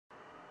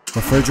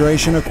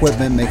Refrigeration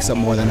equipment makes up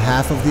more than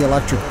half of the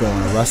electric bill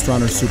in a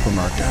restaurant or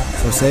supermarket,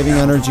 so saving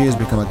energy has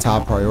become a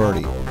top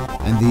priority.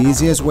 And the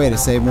easiest way to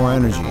save more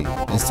energy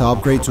is to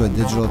upgrade to a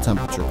digital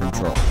temperature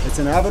control. It's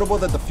inevitable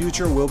that the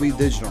future will be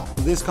digital.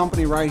 This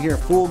company right here,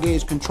 Full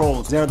Gauge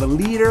Controls, they're the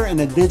leader in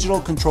the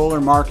digital controller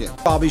market.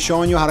 I'll be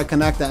showing you how to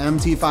connect the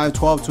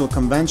MT512 to a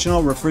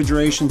conventional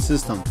refrigeration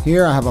system.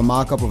 Here I have a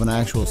mock-up of an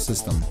actual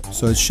system,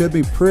 so it should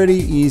be pretty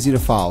easy to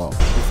follow.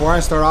 Before I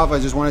start off, I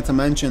just wanted to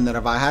mention that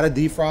if I had a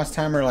defrost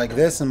timer like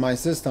this in my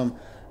system,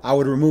 I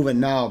would remove it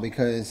now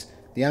because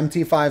the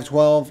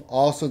MT512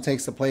 also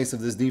takes the place of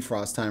this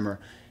defrost timer.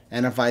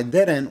 And if I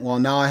didn't, well,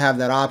 now I have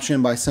that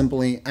option by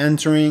simply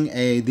entering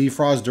a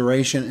defrost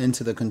duration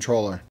into the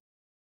controller.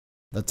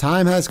 The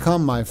time has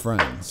come, my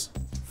friends,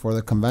 for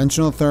the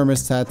conventional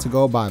thermostat to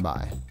go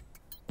bye-bye.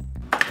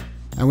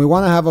 And we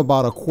want to have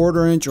about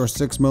 1/4 inch or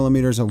 6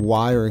 millimeters of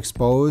wire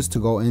exposed to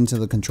go into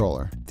the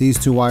controller. These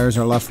two wires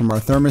are left from our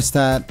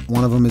thermostat.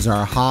 One of them is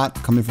our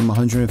hot, coming from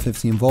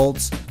 115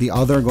 volts. The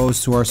other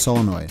goes to our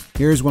solenoid.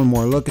 Here's one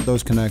more look at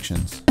those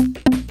connections.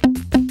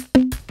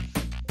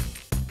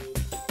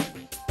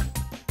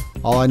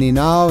 All I need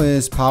now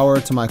is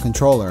power to my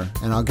controller,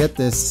 and I'll get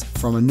this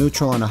from a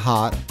neutral and a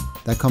hot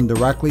that come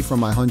directly from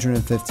my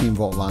 115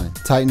 volt line.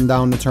 Tighten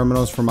down the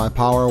terminals for my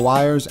power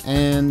wires,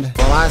 and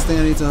the last thing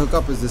I need to hook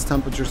up is this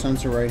temperature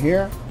sensor right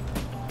here.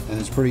 And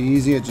it's pretty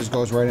easy, it just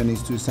goes right in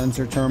these two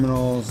sensor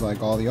terminals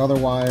like all the other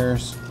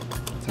wires.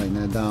 Tighten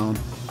that down.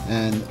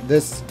 And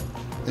this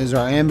is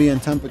our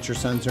ambient temperature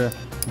sensor.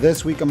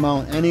 This we can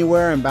mount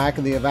anywhere in back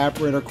of the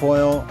evaporator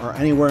coil or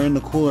anywhere in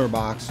the cooler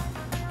box.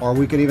 Or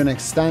we could even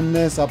extend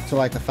this up to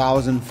like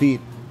 1,000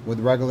 feet with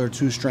regular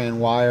 2-strand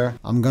wire.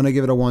 I'm gonna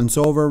give it a once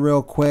over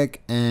real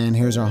quick, and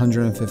here's our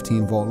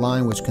 115 volt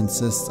line, which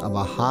consists of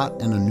a hot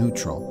and a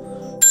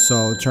neutral.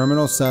 So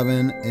terminal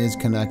 7 is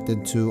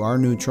connected to our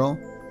neutral.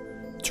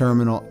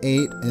 Terminal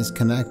 8 is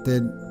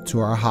connected to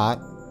our hot.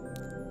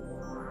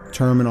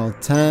 Terminal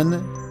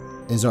 10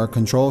 is our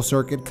control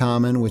circuit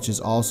common, which is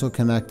also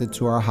connected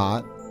to our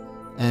hot.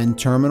 And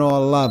terminal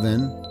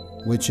 11,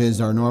 which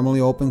is our normally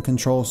open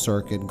control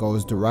circuit,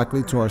 goes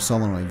directly to our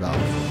solenoid valve.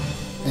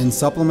 In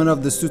supplement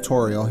of this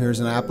tutorial, here's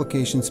an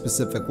application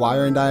specific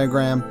wiring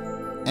diagram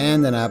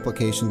and an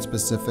application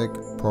specific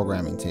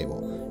programming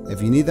table.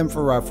 If you need them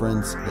for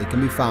reference, they can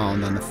be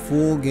found on the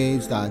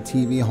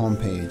fullgauge.tv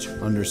homepage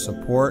under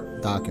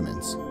support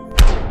documents.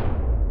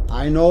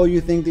 I know you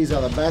think these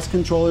are the best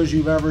controllers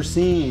you've ever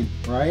seen,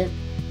 right?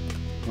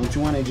 Don't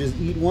you want to just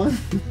eat one?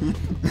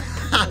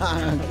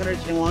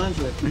 She wants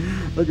it.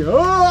 Look at